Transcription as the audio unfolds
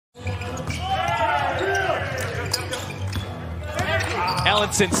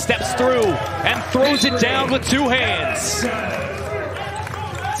Ellenson steps through and throws it down with two hands.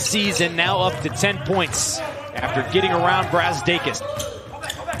 Season now up to 10 points after getting around Brazdakis.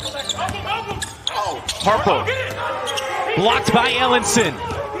 Harpo blocked by Ellenson.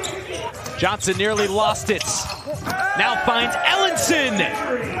 Johnson nearly lost it. Now finds Ellenson.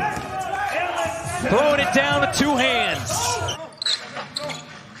 Throwing it down with two hands.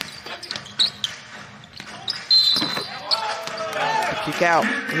 Kick out.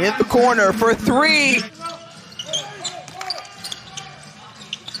 Hit the corner for three.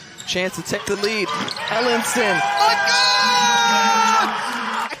 Chance to take the lead. Ellenson.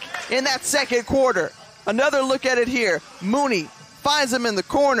 In that second quarter. Another look at it here. Mooney finds him in the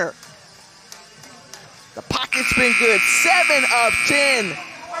corner. The pocket's been good. 7 of 10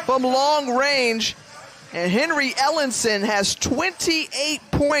 from long range. And Henry Ellenson has 28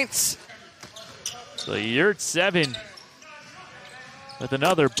 points. So you're at 7 with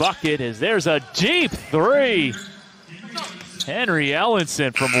another bucket as there's a deep three. Henry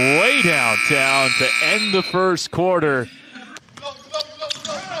Ellenson from way downtown to end the first quarter.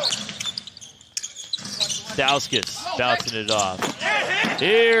 Dauskas bouncing it off.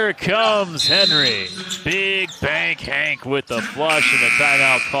 Here comes Henry. Big Bank Hank with the flush and the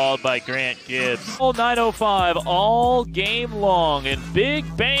timeout called by Grant Gibbs. 9:05 all game long, and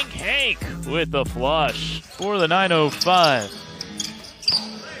Big Bank Hank with the flush for the 9:05.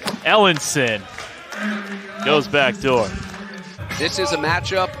 Ellenson goes back door. This is a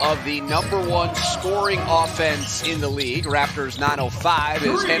matchup of the #1 scoring offense in the league. Raptors 9:05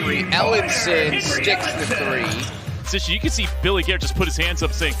 as Henry Ellenson sticks the three. You can see Billy Garrett just put his hands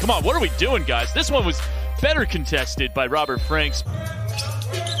up saying, come on, what are we doing, guys? This one was better contested by Robert Franks.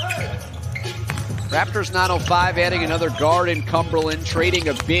 Raptors 9:05 adding another guard in Cumberland, trading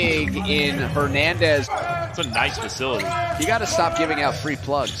a big in Hernandez. It's a nice facility. You got to stop giving out free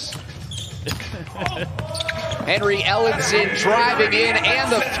plugs. Henry Ellenson driving in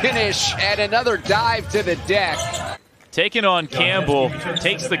and the finish and another dive to the deck. Taking on Campbell,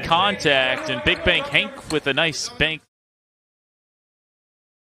 takes the contact, and Big Bank Hank with a nice bank.